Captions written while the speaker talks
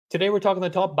Today we're talking the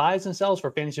top buys and sells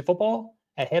for fantasy football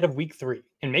ahead of week 3.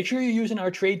 And make sure you're using our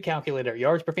trade calculator,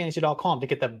 yardsperfantasy.com, to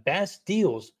get the best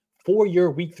deals for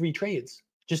your week 3 trades.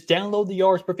 Just download the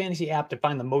Yards Per Fantasy app to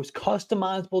find the most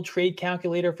customizable trade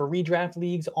calculator for redraft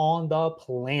leagues on the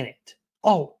planet.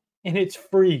 Oh, and it's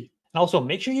free. And also,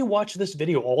 make sure you watch this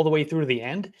video all the way through to the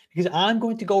end, because I'm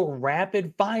going to go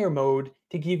rapid fire mode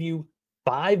to give you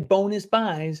 5 bonus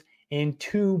buys and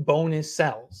 2 bonus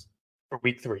sells for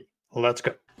week 3. Let's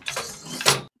go.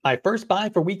 My first buy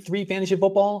for week 3 fantasy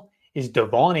football is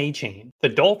De'Von Achane. The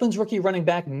Dolphins rookie running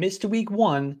back missed week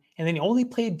 1 and then he only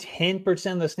played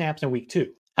 10% of the snaps in week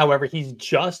 2. However, he's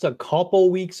just a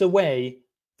couple weeks away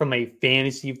from a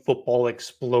fantasy football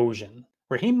explosion.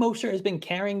 Raheem Mostert has been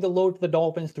carrying the load for the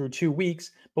Dolphins through 2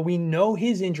 weeks, but we know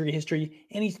his injury history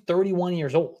and he's 31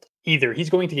 years old. Either he's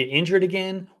going to get injured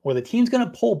again, or the team's going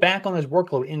to pull back on his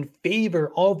workload in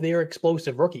favor of their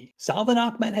explosive rookie. Salvon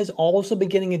Ahmed has also been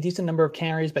getting a decent number of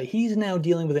carries, but he's now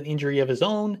dealing with an injury of his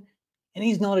own, and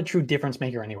he's not a true difference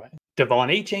maker anyway.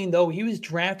 De'Von Achane, though, he was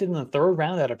drafted in the 3rd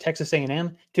round out of Texas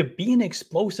A&M to be an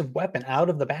explosive weapon out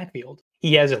of the backfield.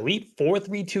 He has elite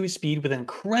 4.32 speed with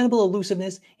incredible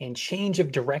elusiveness and change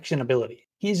of direction ability.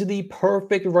 He's the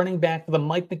perfect running back for the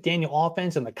Mike McDaniel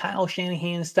offense and the Kyle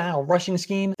Shanahan style rushing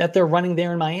scheme that they're running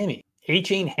there in Miami.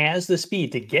 Achane has the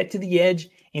speed to get to the edge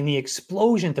and the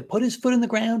explosion to put his foot in the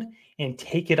ground and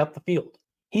take it up the field.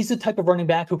 He's the type of running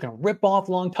back who can rip off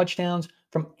long touchdowns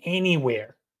from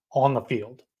anywhere on the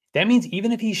field. That means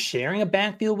even if he's sharing a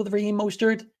backfield with Raheem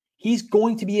Mostert, he's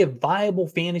going to be a viable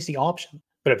fantasy option.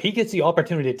 But if he gets the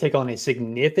opportunity to take on a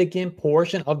significant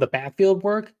portion of the backfield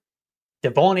work,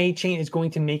 De'Von Achane is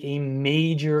going to make a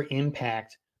major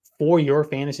impact for your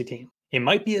fantasy team. It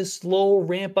might be a slow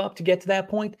ramp up to get to that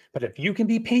point, but if you can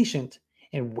be patient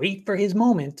and wait for his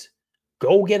moment,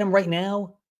 go get him right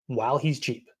now while he's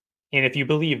cheap. And if you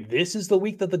believe this is the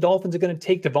week that the Dolphins are going to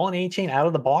take De'Von Achane out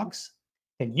of the box,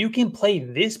 then you can play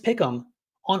this pick'em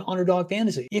on Underdog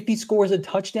Fantasy. If he scores a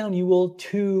touchdown, you will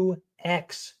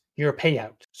 2x your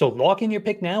payout. So lock in your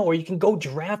pick now, or you can go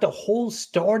draft a whole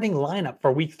starting lineup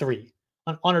for week 3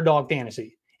 on Underdog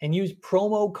Fantasy and use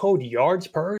promo code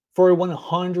YARDSPER for a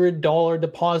 $100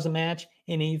 deposit match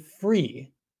in a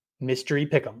free mystery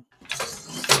pick'em.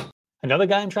 Another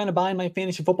guy I'm trying to buy in my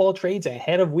fantasy football trades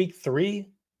ahead of week 3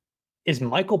 is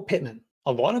Michael Pittman.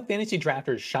 A lot of fantasy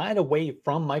drafters shied away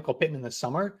from Michael Pittman this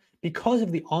summer because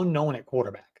of the unknown at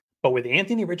quarterback. But with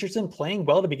Anthony Richardson playing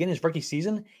well to begin his rookie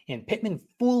season and Pittman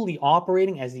fully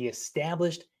operating as the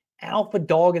established alpha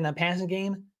dog in the passing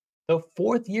game, the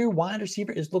 4th-year wide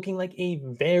receiver is looking like a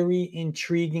very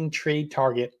intriguing trade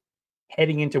target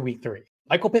heading into week 3.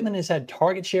 Michael Pittman has had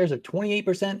target shares of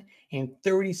 28% and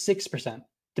 36%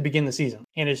 to begin the season,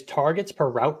 and his targets per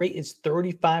route rate is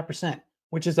 35%,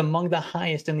 which is among the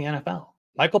highest in the NFL.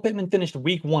 Michael Pittman finished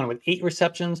week 1 with 8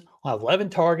 receptions on 11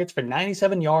 targets for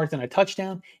 97 yards and a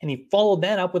touchdown, and he followed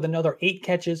that up with another 8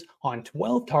 catches on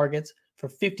 12 targets for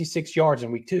 56 yards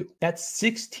in week 2. That's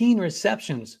 16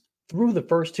 receptions through the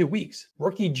first 2 weeks.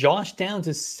 Rookie Josh Downs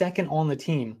is second on the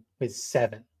team with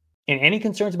 7. And any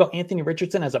concerns about Anthony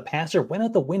Richardson as a passer went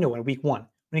out the window in week 1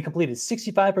 when he completed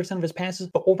 65% of his passes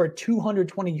for over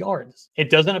 220 yards. It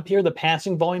doesn't appear the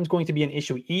passing volume is going to be an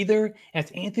issue either,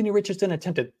 as Anthony Richardson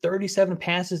attempted 37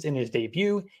 passes in his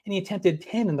debut, and he attempted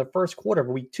 10 in the first quarter of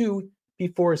week 2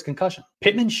 before his concussion.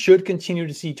 Pittman should continue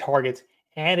to see targets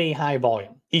at a high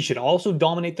volume. He should also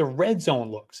dominate the red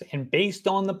zone looks, and based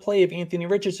on the play of Anthony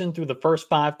Richardson through the first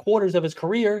 5 quarters of his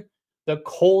career, the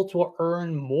Colts will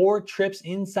earn more trips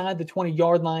inside the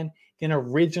 20-yard line than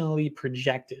originally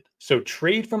projected. So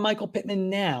trade for Michael Pittman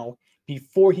now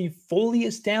before he fully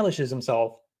establishes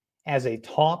himself as a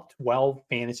top 12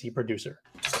 fantasy producer.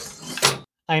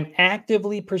 I'm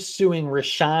actively pursuing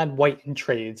Rachaad White in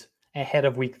trades ahead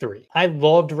of week 3. I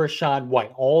loved Rachaad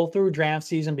White all through draft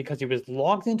season because he was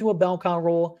locked into a bell cow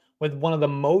role with one of the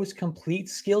most complete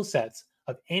skill sets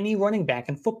of any running back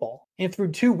in football. And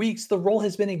through 2 weeks, the role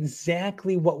has been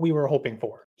exactly what we were hoping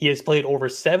for. He has played over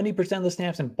 70% of the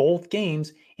snaps in both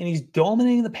games, and he's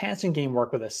dominating the passing game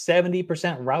work with a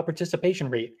 70% route participation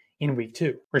rate in week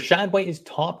 2. Rachaad White is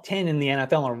top 10 in the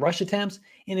NFL on rush attempts,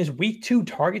 and his week 2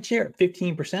 target share at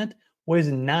 15% was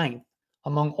 9th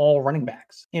among all running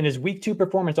backs. And his week 2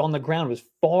 performance on the ground was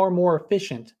far more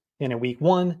efficient than in week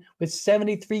 1, with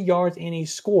 73 yards and a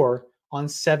score on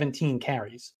 17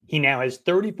 carries. He now has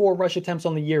 34 rush attempts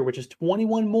on the year, which is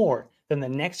 21 more than the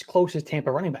next closest Tampa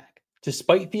running back.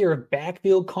 Despite fear of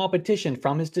backfield competition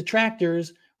from his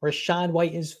detractors, Rachaad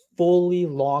White is fully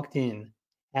locked in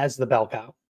as the bell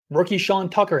cow. Rookie Sean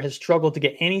Tucker has struggled to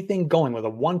get anything going with a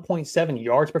 1.7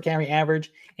 yards per carry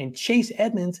average, and Chase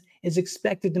Edmonds is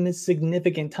expected to miss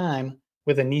significant time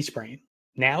with a knee sprain.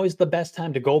 Now is the best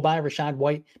time to go buy Rachaad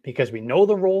White because we know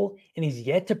the role and he's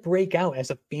yet to break out as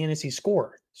a fantasy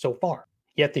scorer so far.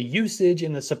 Yet the usage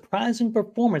and the surprising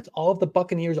performance of the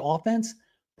Buccaneers offense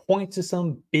points to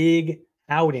some big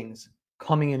outings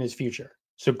coming in his future.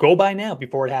 So go buy now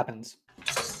before it happens.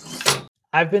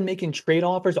 I've been making trade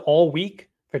offers all week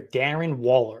for Darren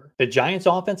Waller. The Giants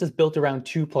offense is built around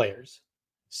two players,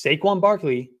 Saquon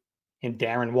Barkley and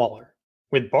Darren Waller.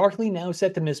 With Barkley now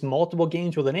set to miss multiple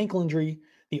games with an ankle injury,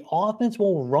 the offense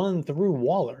will run through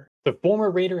Waller. The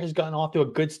former Raider has gotten off to a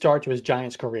good start to his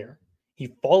Giants career.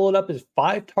 He followed up his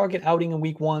 5-target outing in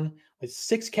week 1 with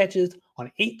 6 catches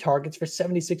on 8 targets for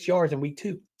 76 yards in week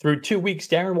 2. Through 2 weeks,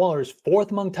 Darren Waller is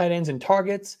 4th among tight ends in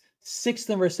targets, 6th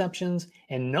in receptions,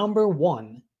 and number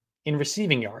 1 in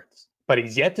receiving yards. But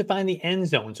he's yet to find the end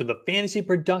zone, so the fantasy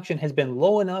production has been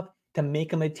low enough to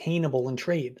make him attainable in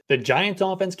trade. The Giants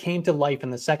offense came to life in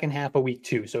the second half of week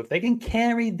 2, so if they can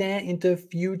carry that into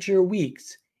future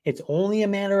weeks, it's only a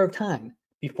matter of time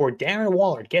before Darren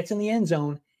Waller gets in the end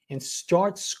zone and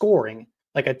starts scoring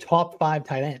like a top 5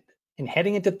 tight end. And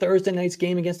heading into Thursday night's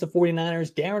game against the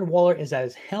 49ers, Darren Waller is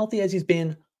as healthy as he's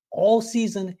been all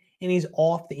season, and he's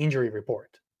off the injury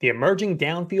report. The emerging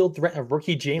downfield threat of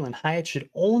rookie Jalin Hyatt should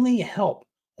only help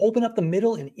open up the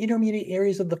middle and intermediate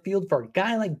areas of the field for a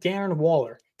guy like Darren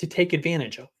Waller to take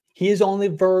advantage of. He is on the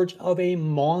verge of a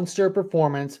monster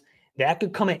performance that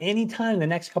could come at any time in the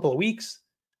next couple of weeks.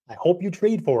 I hope you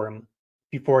trade for him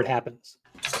before it happens.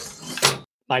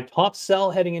 My top sell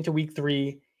heading into week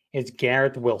 3 is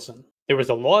Garrett Wilson. There was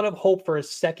a lot of hope for a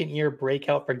second-year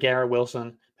breakout for Garrett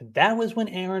Wilson, but that was when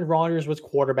Aaron Rodgers was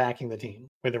quarterbacking the team.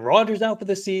 With Rodgers out for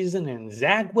the season and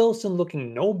Zach Wilson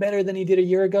looking no better than he did a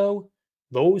year ago,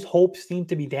 those hopes seem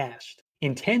to be dashed.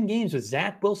 In 10 games with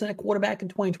Zach Wilson at quarterback in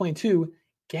 2022,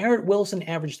 Garrett Wilson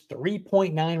averaged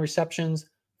 3.9 receptions,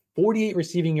 48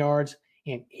 receiving yards,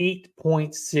 and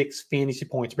 8.6 fantasy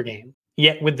points per game.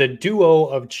 Yet with the duo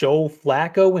of Joe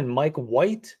Flacco and Mike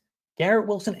White, Garrett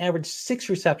Wilson averaged 6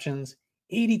 receptions,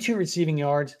 82 receiving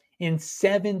yards, and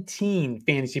 17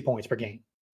 fantasy points per game.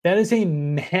 That is a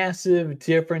massive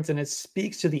difference, and it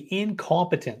speaks to the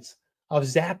incompetence of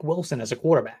Zach Wilson as a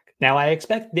quarterback. Now, I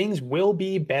expect things will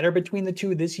be better between the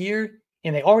two this year,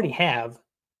 and they already have,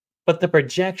 but the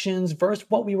projections versus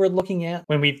what we were looking at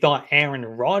when we thought Aaron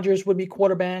Rodgers would be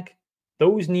quarterback,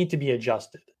 those need to be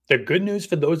adjusted. The good news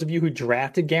for those of you who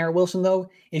drafted Garrett Wilson, though,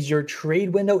 is your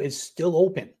trade window is still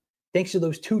open, thanks to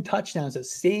those 2 touchdowns that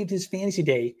saved his fantasy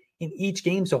day in each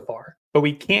game so far. But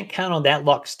we can't count on that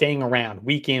luck staying around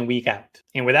week in, week out.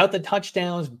 And without the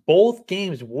touchdowns, both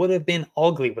games would have been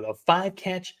ugly with a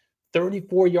 5-catch,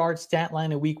 34-yard stat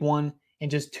line in week 1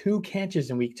 and just 2 catches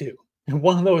in week 2. And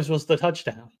one of those was the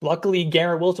touchdown. Luckily,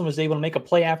 Garrett Wilson was able to make a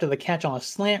play after the catch on a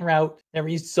slant route that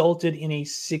resulted in a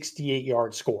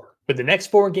 68-yard score. With the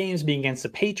next 4 games being against the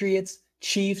Patriots,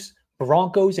 Chiefs,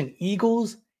 Broncos, and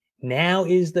Eagles, now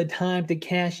is the time to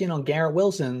cash in on Garrett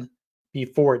Wilson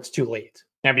before it's too late.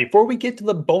 Now, before we get to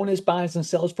the bonus buys and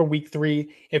sells for week 3,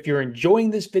 if you're enjoying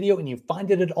this video and you find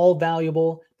it at all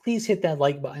valuable, please hit that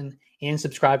like button and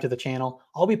subscribe to the channel.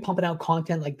 I'll be pumping out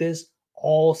content like this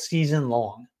all season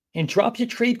long. And drop your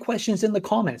trade questions in the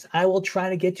comments. I will try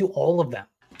to get to all of them.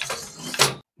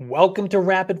 Welcome to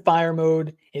rapid fire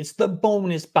mode. It's the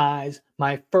bonus buys.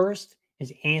 My first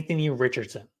is Anthony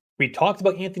Richardson. We talked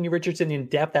about Anthony Richardson in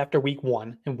depth after week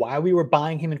 1 and why we were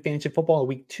buying him in fantasy football in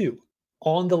week 2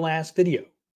 on the last video.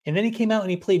 And then he came out and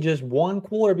he played just 1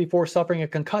 quarter before suffering a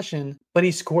concussion, but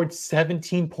he scored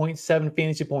 17.7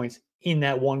 fantasy points in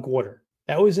that 1 quarter.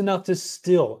 That was enough to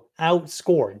still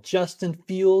outscore Justin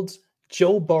Fields,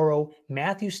 Joe Burrow,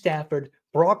 Matthew Stafford,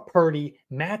 Brock Purdy,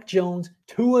 Mac Jones,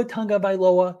 Tua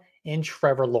Tagovailoa, and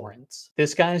Trevor Lawrence.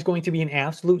 This guy is going to be an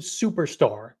absolute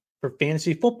superstar for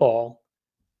fantasy football.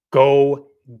 Go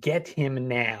get him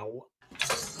now.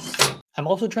 I'm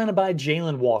also trying to buy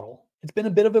Jalen Waddle. It's been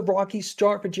a bit of a rocky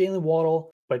start for Jalen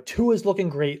Waddle, but Tua is looking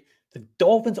great. The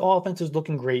Dolphins offense is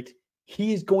looking great.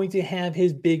 He is going to have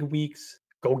his big weeks.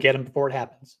 Go get him before it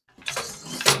happens.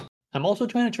 I'm also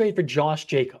trying to trade for Josh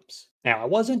Jacobs. Now, I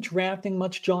wasn't drafting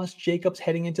much Josh Jacobs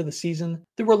heading into the season.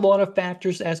 There were a lot of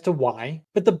factors as to why,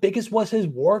 but the biggest was his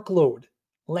workload.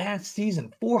 Last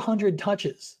season, 400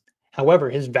 touches. However,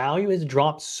 his value has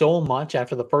dropped so much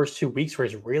after the first 2 weeks where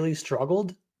he's really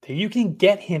struggled that you can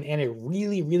get him at a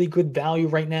really, really good value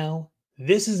right now.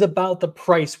 This is about the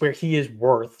price where he is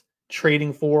worth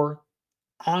trading for.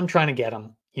 I'm trying to get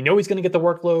him. You know he's going to get the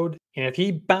workload, and if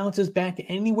he bounces back to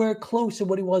anywhere close to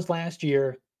what he was last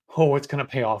year, oh, it's going to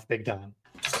pay off big time.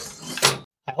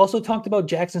 I also talked about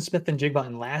Jackson Smith-Njigba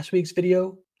in last week's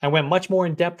video. I went much more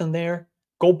in depth in there.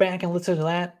 Go back and listen to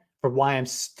that for why I'm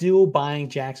still buying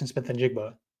Jackson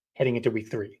Smith-Njigba heading into week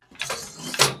 3.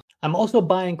 I'm also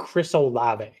buying Chris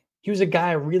Olave. He was a guy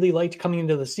I really liked coming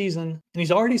into the season, and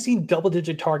he's already seen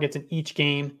double-digit targets in each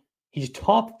game. He's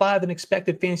top 5 in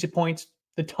expected fantasy points.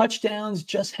 The touchdowns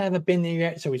just haven't been there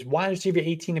yet, so he's wide receiver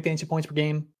 18 in fantasy points per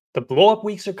game. The blow-up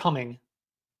weeks are coming.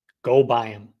 Go buy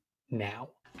him now.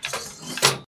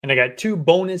 And I got 2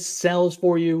 bonus sells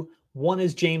for you. One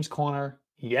is James Conner.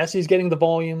 Yes, he's getting the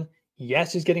volume.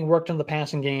 Yes, he's getting worked on the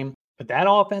passing game. But that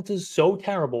offense is so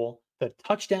terrible. The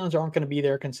touchdowns aren't going to be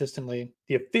there consistently.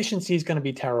 The efficiency is going to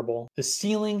be terrible. The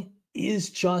ceiling is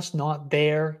just not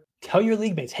there. Tell your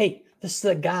league mates, hey, this is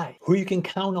a guy who you can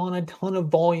count on a ton of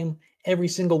volume every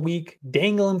single week.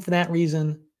 Dangle him for that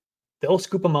reason. They'll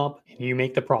scoop him up and you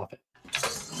make the profit.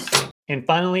 And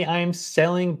finally, I am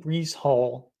selling Breece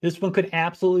Hall. This one could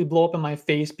absolutely blow up in my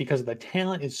face because the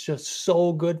talent is just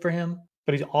so good for him.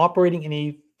 But he's operating in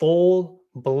a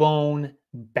full-blown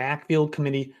backfield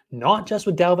committee, not just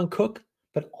with Dalvin Cook,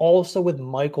 but also with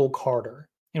Michael Carter.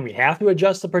 And we have to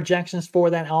adjust the projections for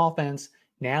that offense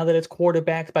now that it's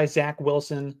quarterbacked by Zach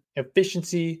Wilson.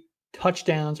 Efficiency,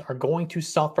 touchdowns are going to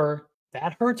suffer.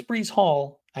 That hurts Breece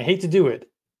Hall. I hate to do it,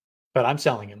 but I'm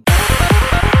selling him.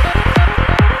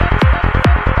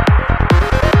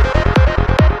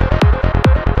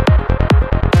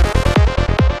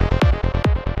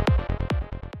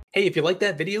 Hey, if you like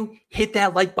that video, hit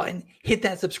that like button, hit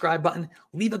that subscribe button,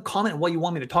 leave a comment on what you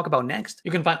want me to talk about next.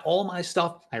 You can find all my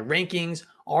stuff, my rankings,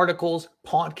 articles,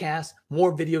 podcasts,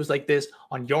 more videos like this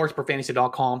on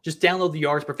yardsperfantasy.com. Just download the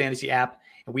Yards Per Fantasy app,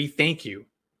 and we thank you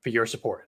for your support.